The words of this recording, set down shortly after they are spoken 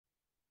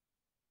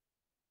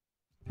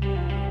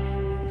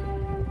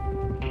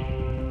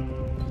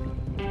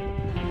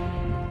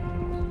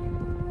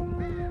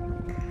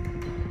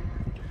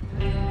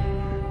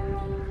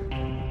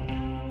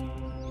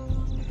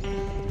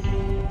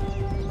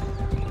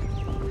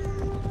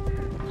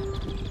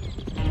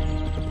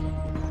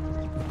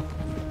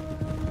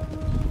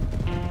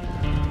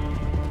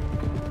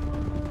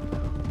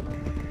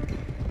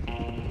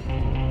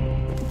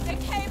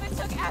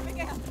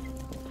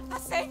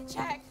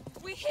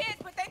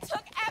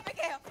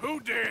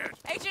did?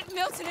 Agent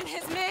Milton and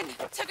his men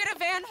took her to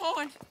Van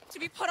Horn to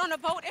be put on a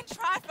boat and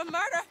tried for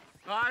murder.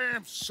 I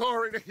am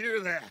sorry to hear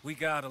that. We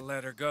gotta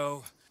let her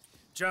go.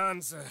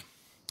 John's,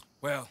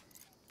 well,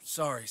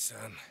 sorry,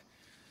 son.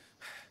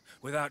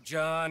 Without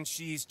John,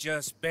 she's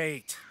just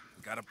bait.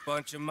 Got a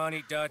bunch of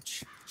money,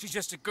 Dutch. She's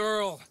just a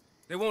girl.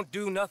 They won't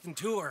do nothing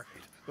to her.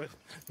 But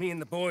me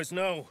and the boys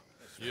know.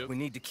 Yep. We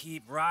need to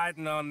keep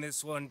riding on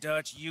this one,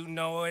 Dutch. You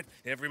know it.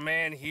 Every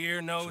man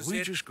here knows So we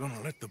it. just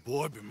gonna let the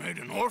boy be made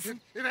an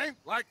orphan? It ain't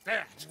like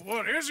that.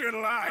 What is it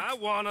like? I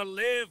wanna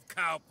live,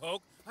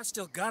 cowpoke. I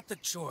still got the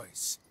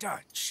choice.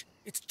 Dutch,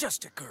 it's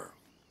just a girl.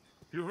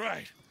 You're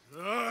right.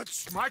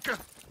 Dutch, Micah,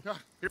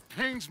 it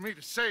pains me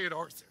to say it,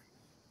 Arthur,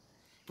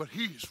 but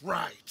he's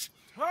right.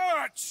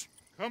 Dutch!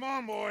 Come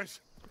on, boys.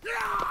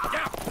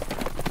 Yeah!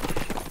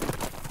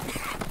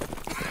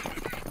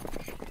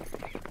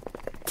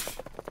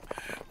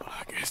 Well,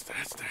 I guess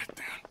that's that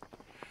then.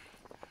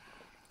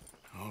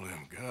 All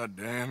them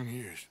goddamn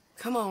years.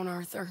 Come on,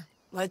 Arthur.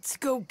 Let's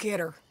go get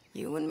her.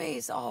 You and me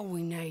is all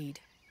we need.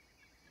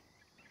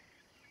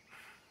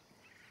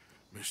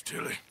 Miss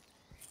Tilly.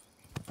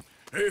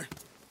 Here.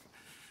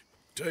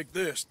 Take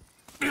this.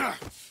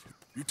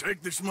 You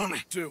take this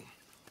money, too.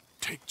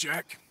 Take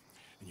Jack,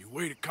 and you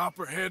wait at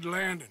Copperhead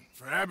Landing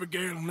for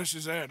Abigail and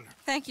Mrs. Adler.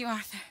 Thank you,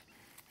 Arthur.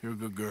 You're a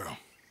good girl.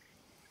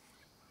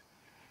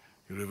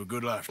 You live a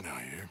good life now,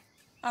 you hear?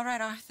 All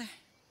right, Arthur.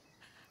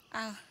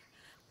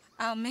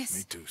 I'll miss...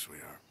 Me too,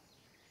 sweetheart.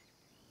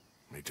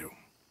 Me too.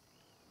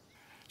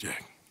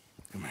 Jack,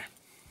 come here.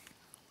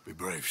 Be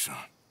brave, son.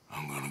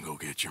 I'm gonna go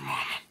get your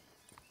mama.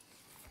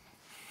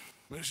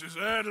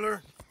 Mrs.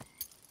 Adler.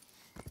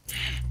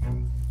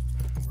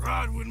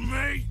 Ride with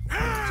me.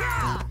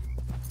 Yeah!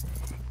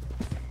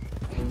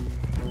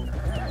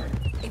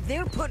 If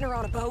they're putting her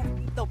on a boat,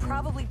 they'll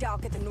probably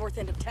dock at the north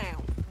end of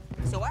town.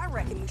 So I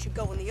reckon we should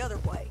go in the other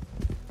way.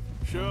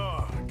 Sure,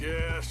 I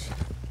guess.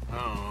 I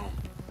don't know.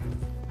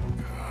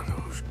 God,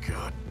 those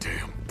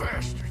goddamn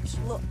bastards.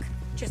 Look,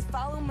 just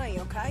follow me,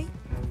 okay?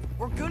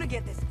 We're gonna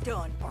get this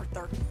done,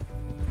 Arthur.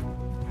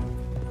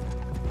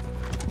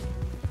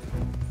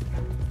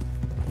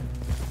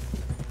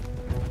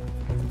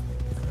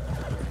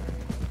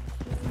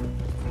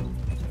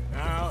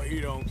 Now he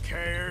don't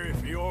care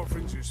if he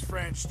orphans his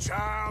French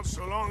child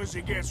so long as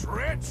he gets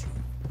rich.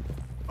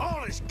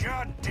 All this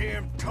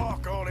goddamn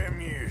talk all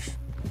them years.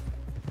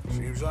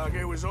 Seems like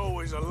it was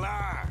always a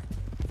lie.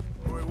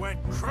 Or he went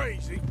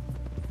crazy.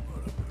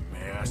 What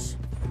a mess.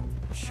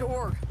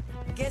 Sure.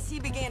 Guess he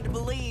began to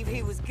believe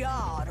he was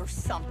God or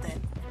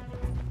something.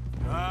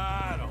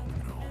 I don't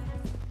know.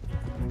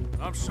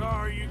 I'm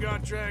sorry you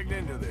got dragged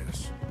into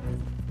this.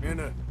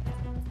 Into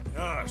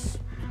us.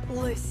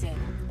 Listen,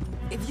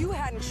 if you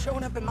hadn't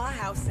shown up at my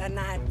house that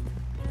night,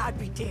 I'd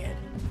be dead.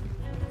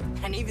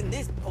 And even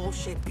this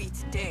bullshit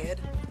beats dead.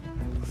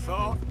 I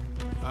thought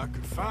I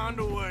could find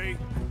a way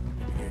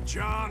to get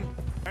John,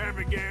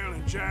 Abigail,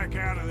 and Jack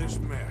out of this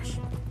mess.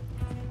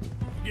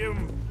 Give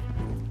them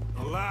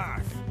a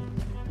life.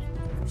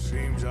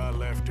 Seems I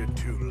left it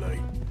too late.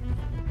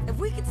 If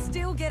we could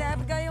still get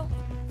Abigail,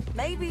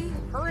 maybe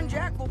her and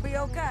Jack will be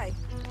okay.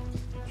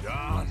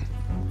 John,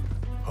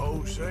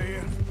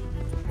 Hosea,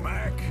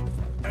 Mac,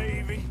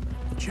 Davy,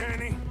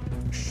 Jenny,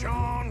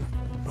 Sean,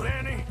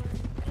 Lenny.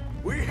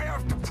 We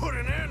have to put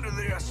an end to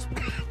this.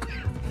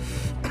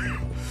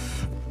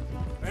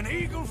 An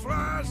eagle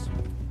flies.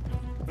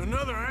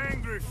 Another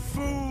angry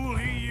fool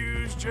he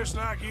used just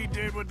like he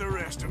did with the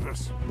rest of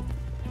us.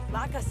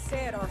 Like I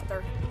said,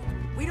 Arthur,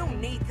 we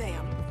don't need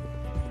them.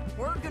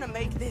 We're gonna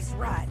make this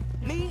right.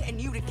 Me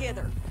and you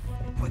together.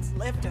 What's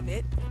left of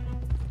it.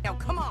 Now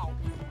come on.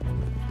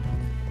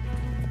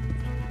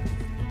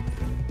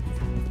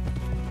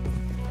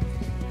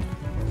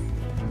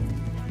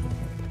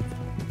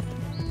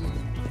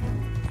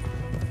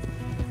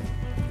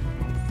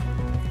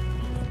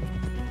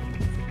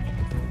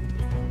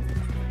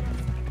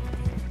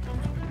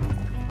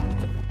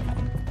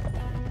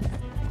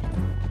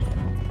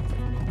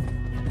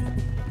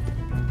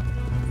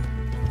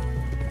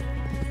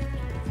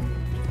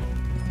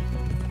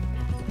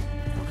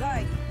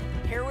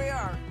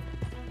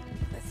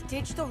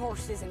 Ditch the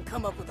horses and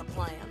come up with a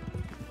plan.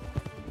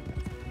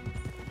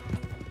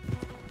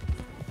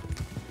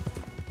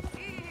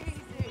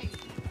 Easy.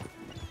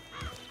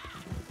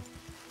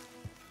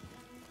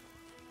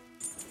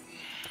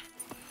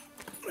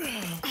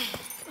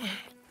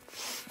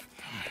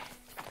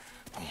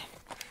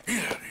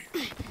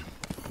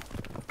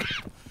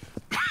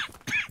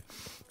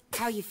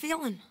 How you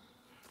feeling?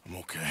 I'm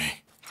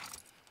okay.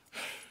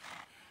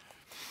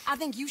 I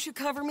think you should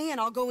cover me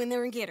and I'll go in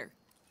there and get her.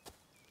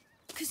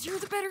 'Cause you're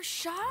the better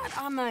shot,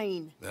 I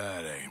mean.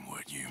 That ain't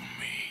what you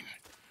mean.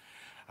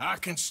 I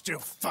can still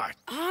fight.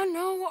 I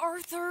know,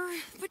 Arthur,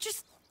 but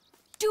just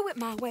do it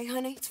my way,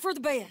 honey. It's for the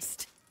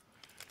best.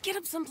 Get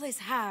up someplace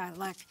high,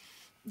 like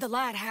the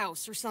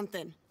lighthouse or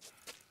something.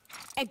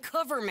 And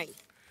cover me.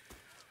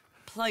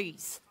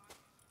 Please.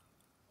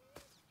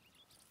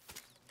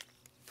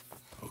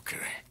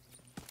 Okay.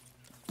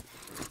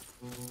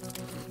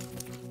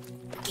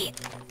 Get.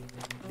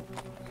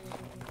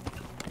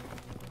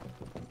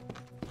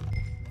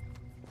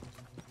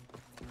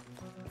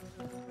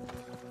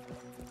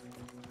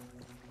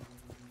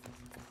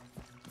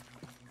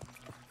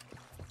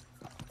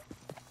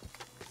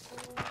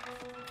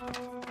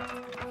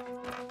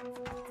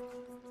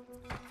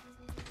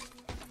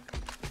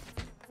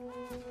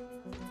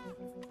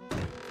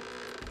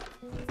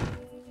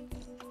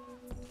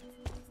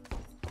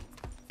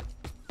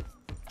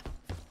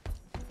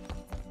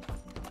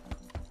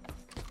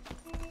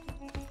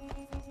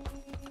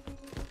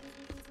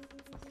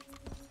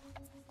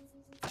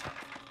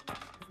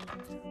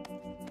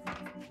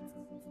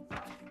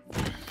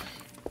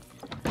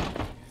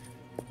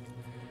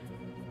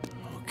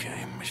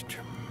 Okay, Mr.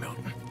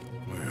 Milton,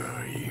 where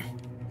are you?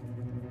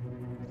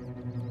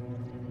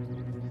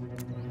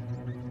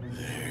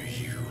 There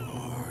you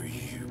are,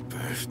 you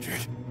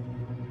bastard.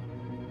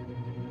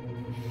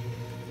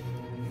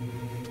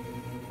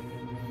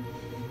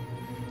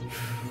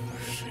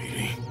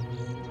 Sadie.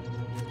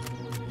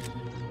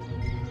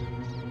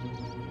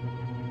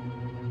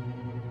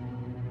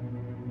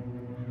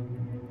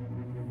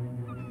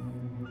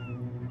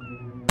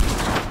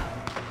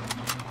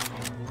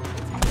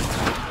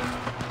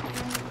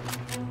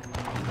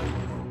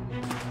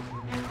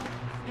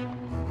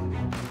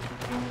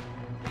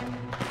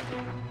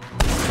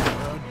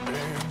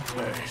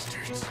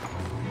 Bastards.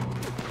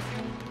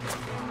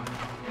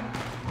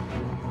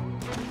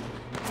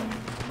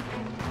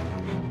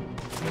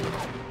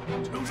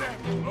 Who's that,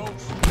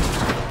 folks?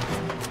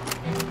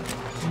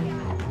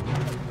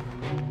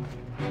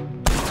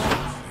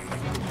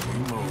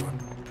 Keep moving.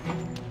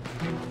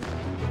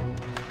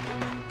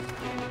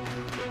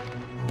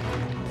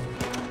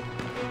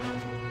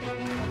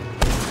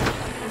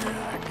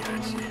 Yeah, I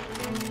got you.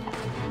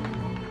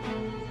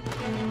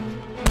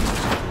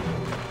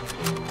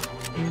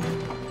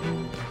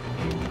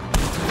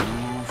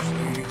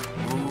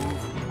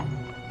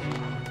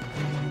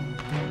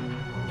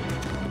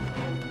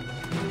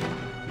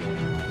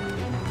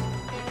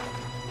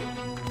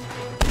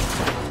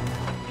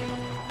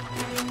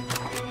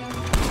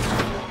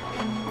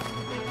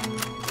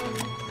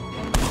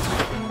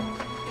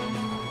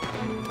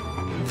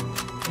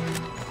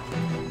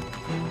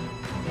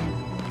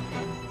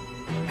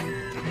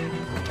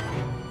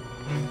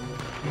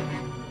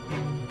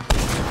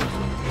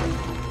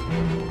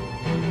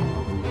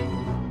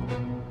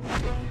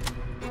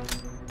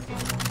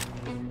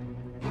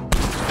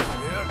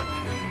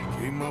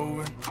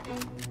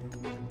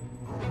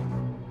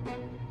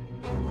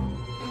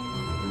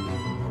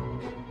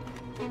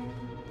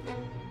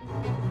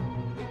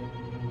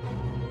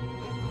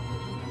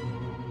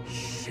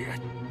 Shit.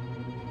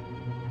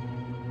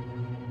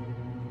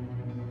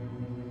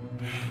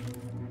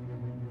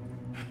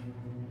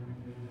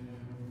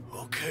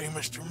 Okay,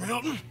 Mr.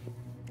 Milton.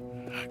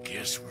 I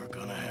guess we're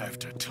gonna have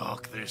to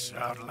talk this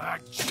out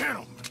like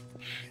gentlemen.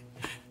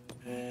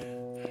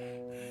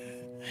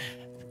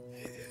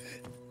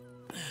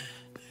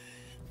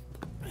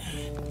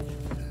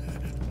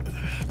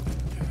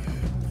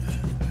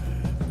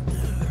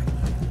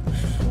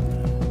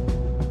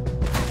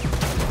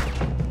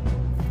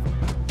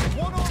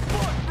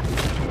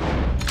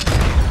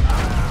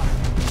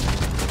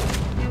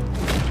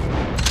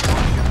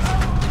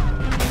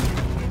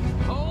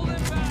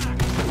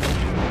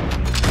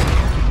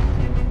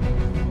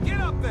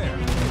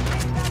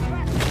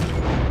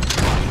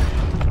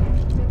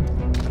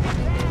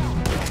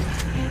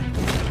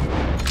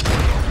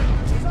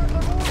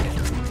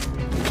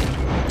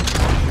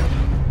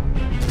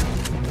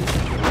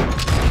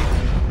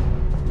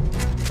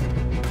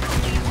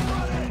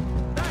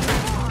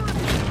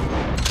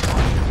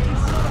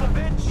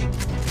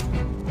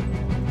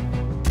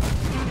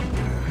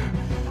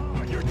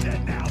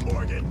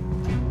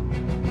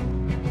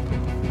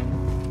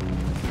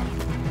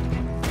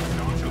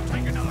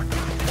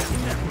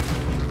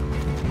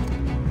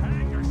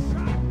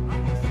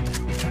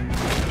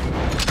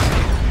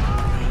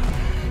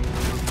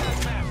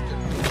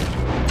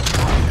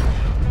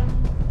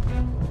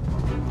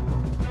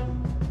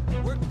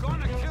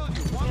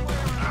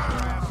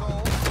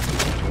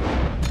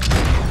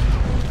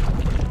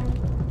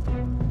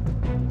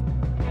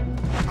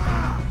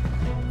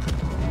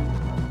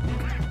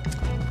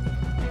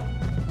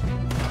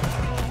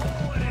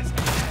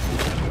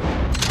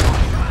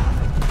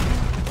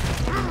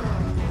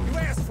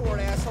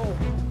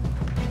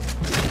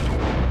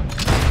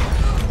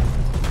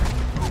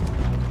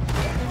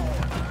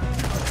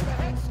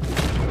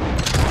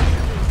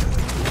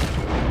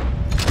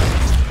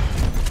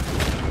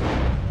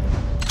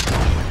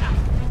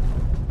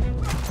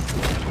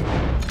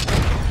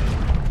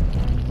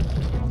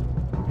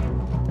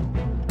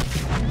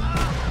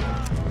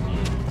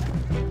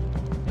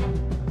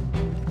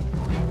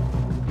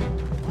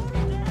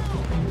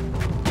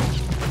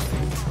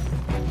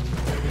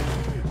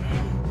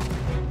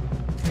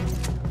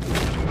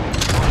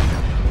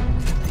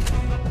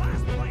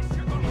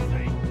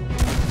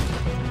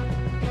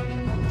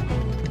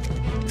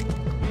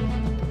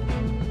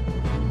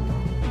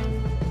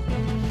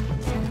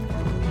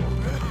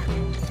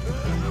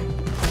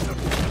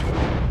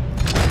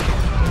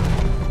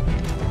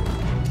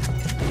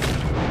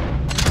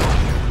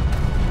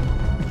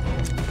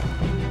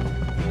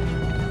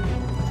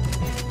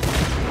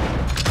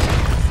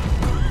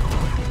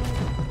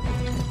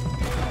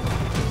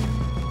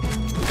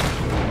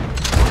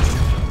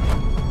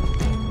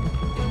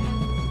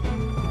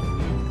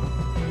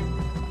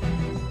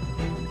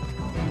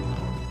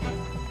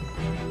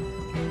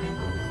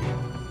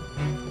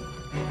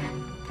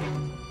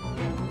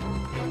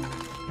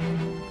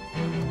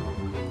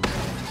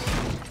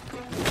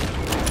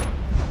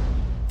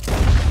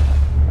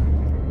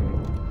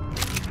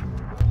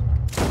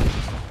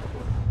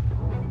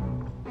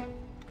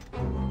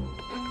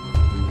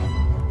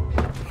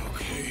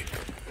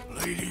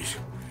 Ladies,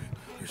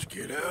 let's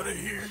get out of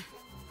here.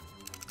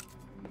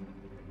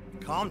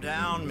 Calm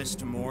down,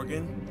 Mr.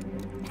 Morgan.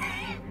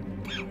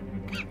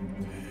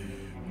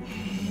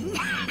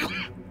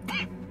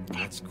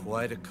 That's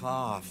quite a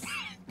cough.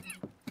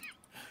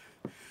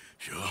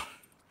 Sure.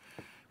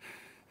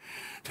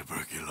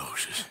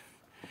 Tuberculosis.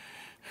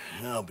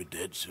 I'll be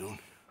dead soon.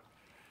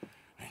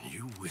 And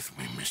you with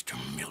me, Mr.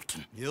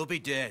 Milton. You'll be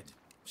dead,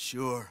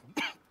 sure.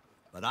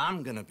 But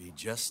I'm gonna be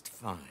just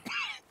fine.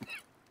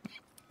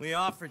 We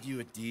offered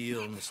you a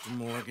deal, Mr.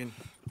 Morgan.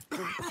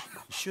 You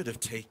should have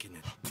taken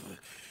it.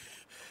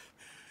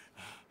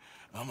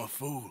 I'm a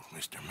fool,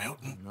 Mr.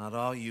 Milton. Not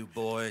all you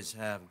boys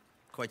have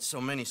quite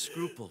so many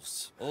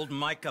scruples. Old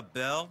Micah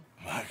Bell?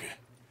 Micah,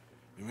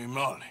 you mean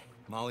Molly?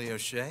 Molly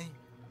O'Shea?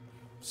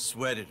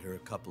 Sweated her a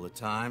couple of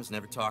times,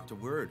 never talked a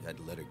word, had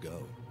to let her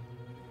go.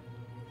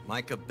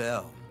 Micah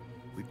Bell.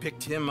 We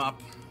picked him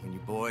up when you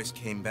boys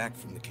came back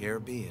from the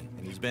Caribbean,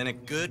 and he's been a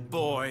good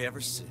boy ever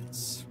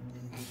since.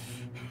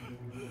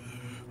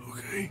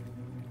 Okay.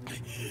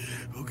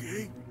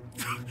 Okay.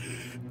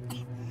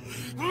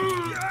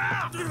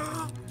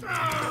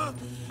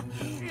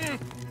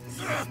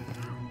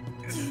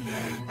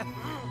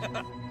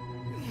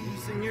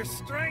 Using your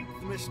strength,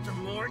 Mr.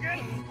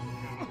 Morgan.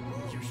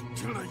 You're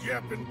still a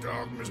yapping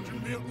dog, Mr.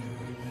 Milton.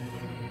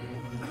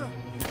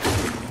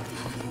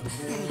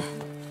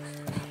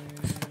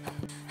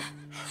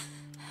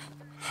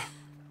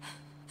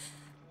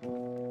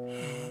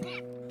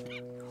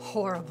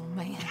 Horrible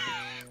man.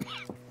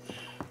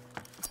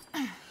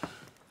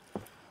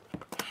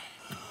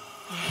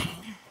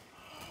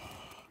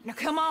 Now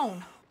come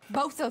on,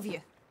 both of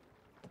you.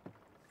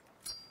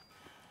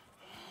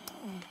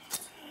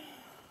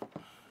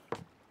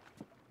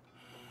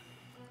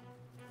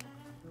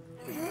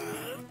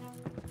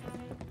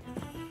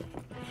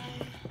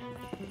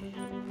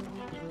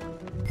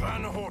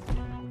 Find the horse.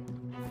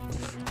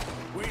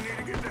 We need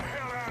to get the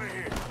hell out of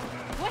here.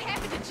 What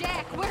happened to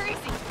Jack? Where is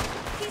he?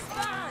 He's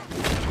fine.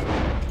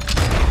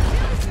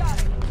 Billy's got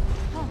him.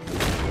 Oh.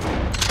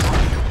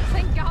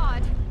 Thank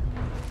God.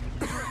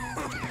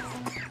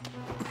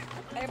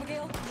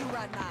 Abigail, you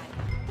ride mine.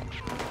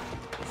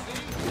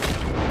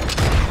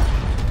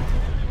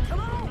 Come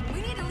on, we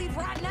need to leave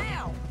right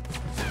now.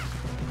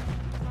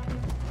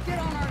 Get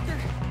on, Arthur.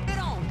 Get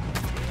on.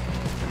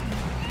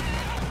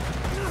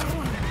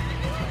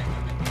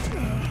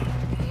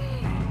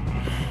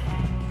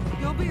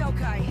 You'll be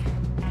okay.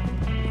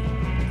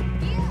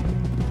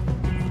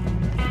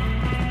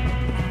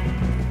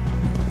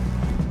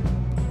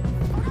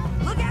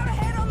 Look out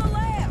ahead on the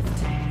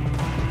left.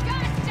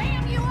 God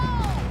damn you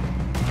all!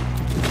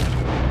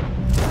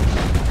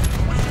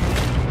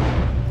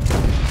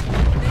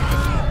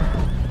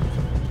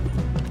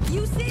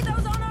 You see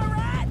those on our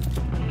right?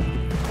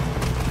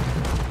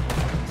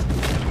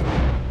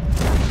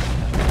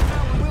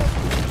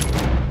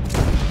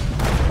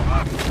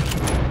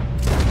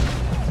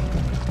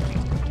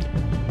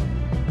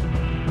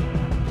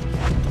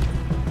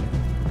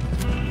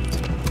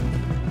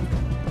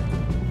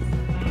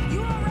 You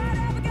all right,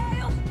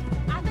 Abigail?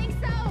 I think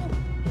so.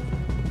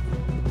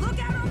 Look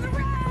out on the right!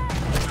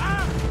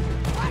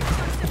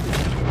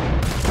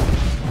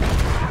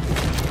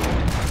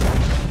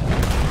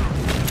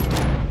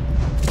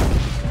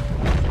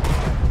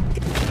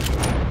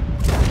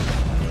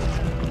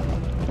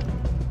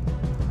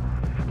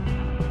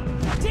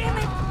 Damn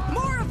it!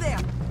 More of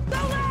them! Go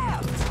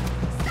left!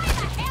 Stay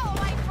the hell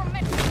away from me!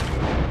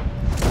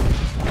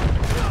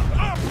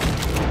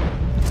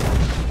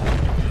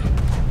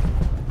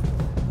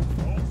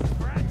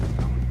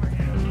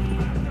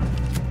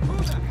 Who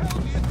the hell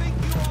do you think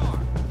you are?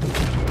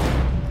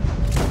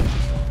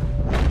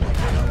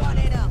 What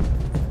it up?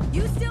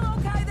 You still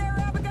okay there,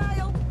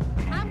 Abigail?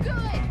 I'm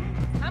good.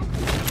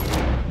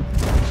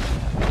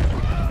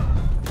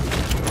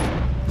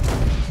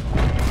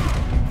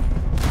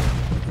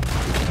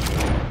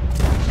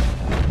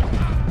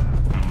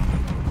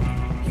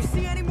 You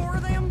see any more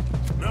of them?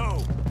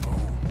 No.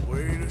 Oh,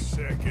 wait a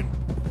second.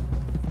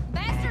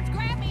 Bastards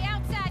grabbed me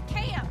outside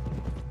camp.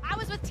 I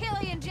was with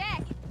Tilly and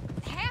Jack.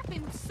 It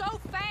happened so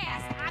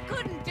fast, I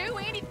couldn't do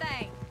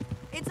anything.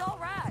 It's all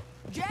right.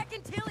 Jack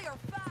and Tilly are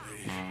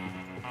fine.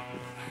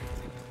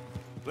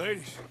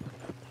 Ladies,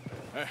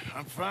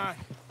 I'm fine.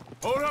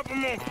 Hold up a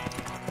moment.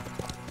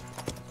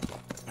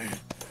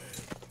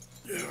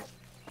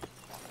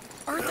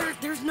 Arthur,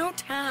 there's no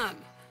time.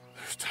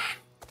 This time.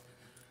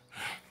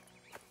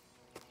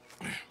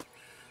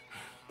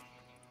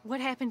 What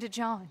happened to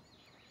John?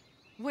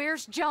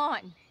 Where's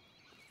John?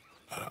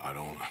 I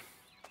don't...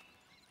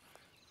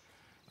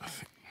 I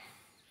think...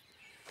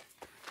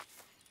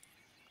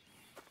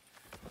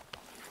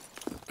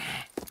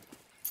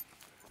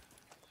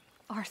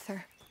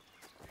 Arthur.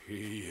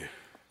 He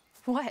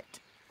What?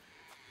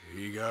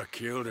 got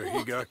killed or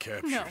he got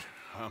captured. No.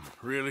 I'm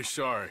really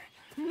sorry,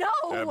 No!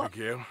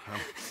 Abigail.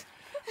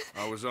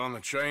 I was on the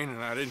train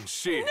and I didn't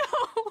see it.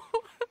 No!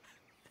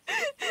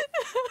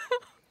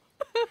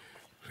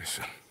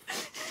 Listen,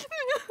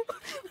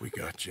 we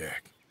got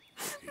Jack.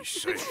 He's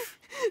safe.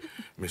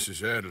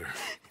 Mrs. Adler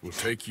will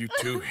take you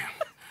to him.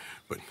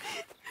 But,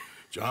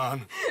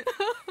 John,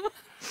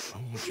 I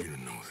want you to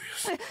know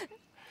this.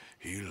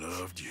 He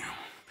loved you.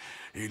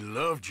 He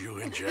loved you,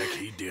 and Jack,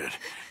 he did.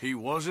 He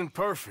wasn't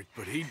perfect,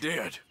 but he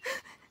did.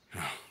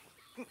 Now,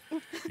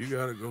 you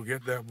gotta go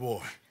get that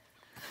boy.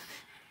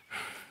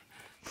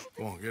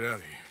 Come on, get out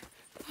of here.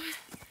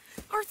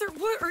 Arthur,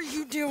 what are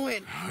you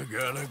doing? I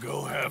gotta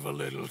go have a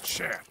little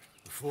chat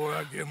before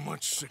I get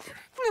much sicker.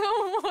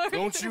 No, Arthur.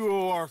 Don't you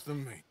owe Arthur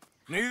me.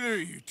 Neither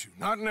of you two.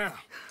 Not now.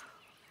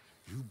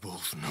 You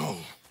both know.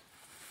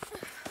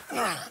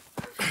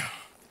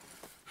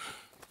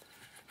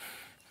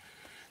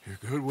 You're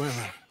good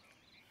women.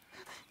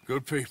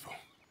 Good people.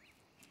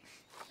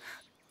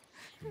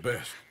 The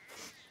best.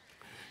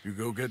 You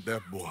go get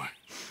that boy.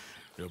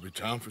 There'll be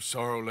time for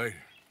sorrow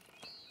later.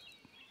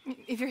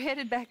 If you're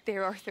headed back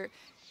there, Arthur,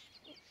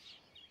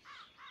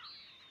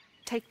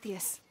 take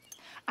this.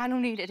 I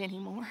don't need it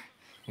anymore.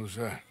 What's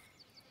that?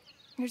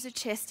 There's a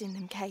chest in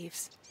them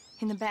caves.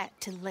 In the back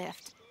to the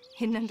left,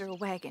 hidden under a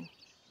wagon.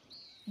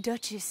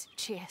 Dutch's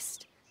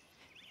chest.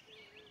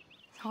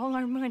 All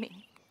our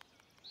money.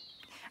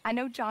 I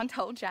know John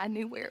told you I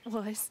knew where it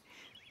was.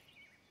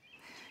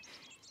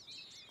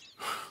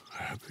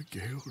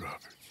 Abigail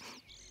Roberts.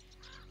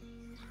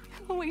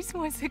 Always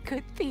was a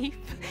good thief.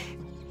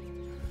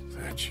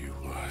 That she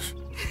was.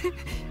 Go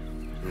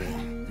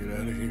on, get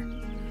out of here.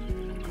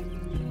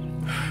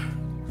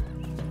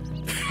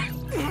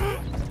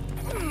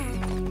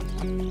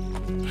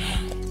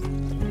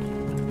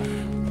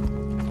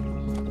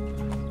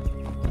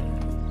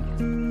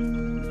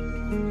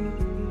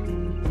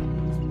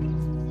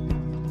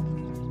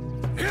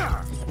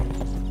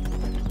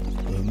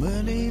 The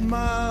many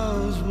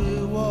miles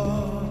we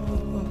walk,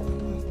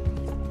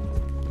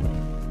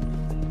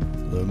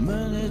 the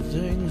many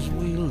things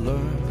we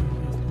learn,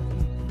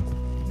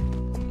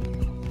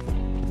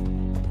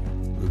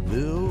 the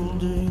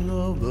building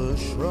of a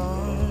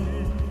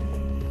shrine,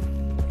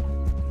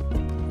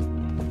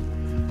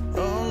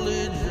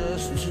 only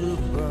just to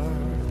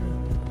burn.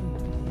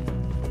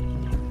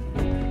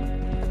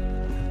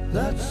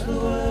 That's the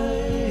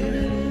way it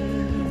is.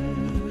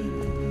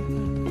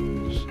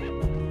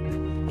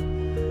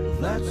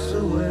 That's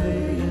the way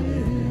it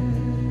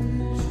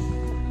is.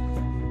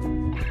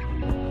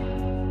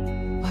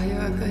 Oh,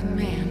 you're a good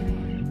man.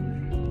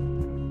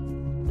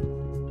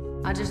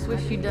 I just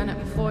wish you'd done it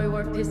before he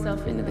worked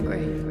himself into the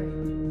grave.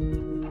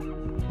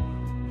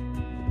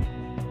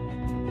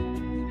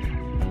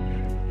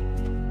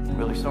 I'm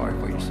really sorry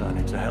for your son.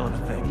 It's a hell of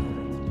a thing.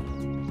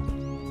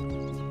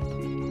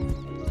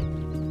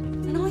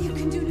 And all you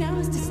can do now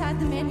is decide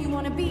the man you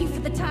want to be for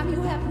the time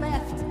you have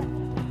left.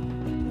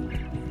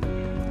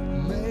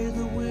 May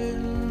the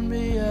wind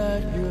be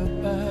at your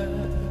back.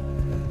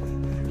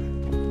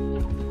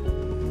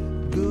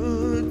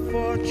 Good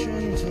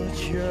fortune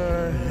touch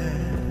your hand.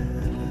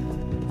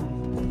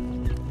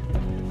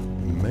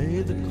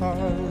 May the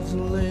cards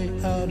lay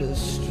out a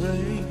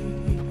straight,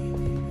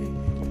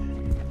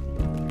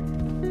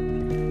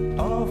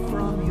 all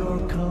from your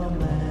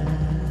command.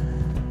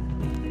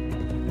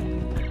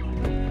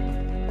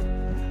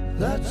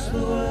 That's the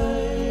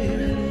way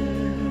it is.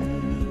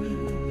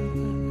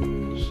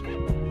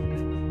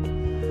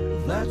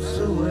 That's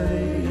the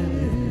way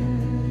it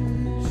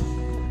is.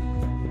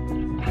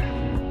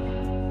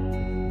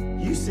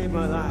 You saved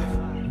my life.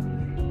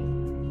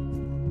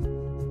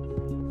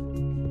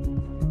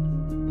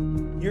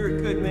 You're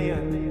a good man.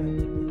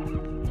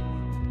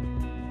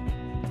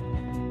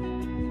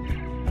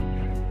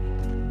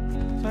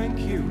 Thank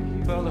you,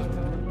 Bella.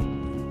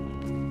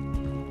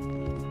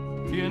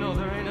 You know,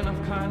 there ain't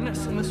enough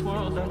kindness in this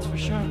world, that's for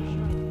sure.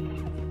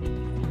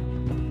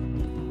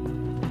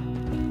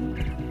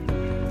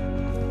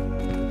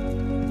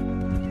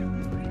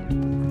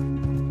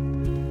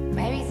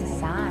 Maybe it's a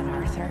sign,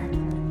 Arthur.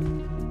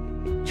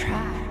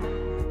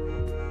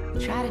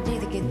 Try to do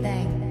the good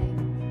thing.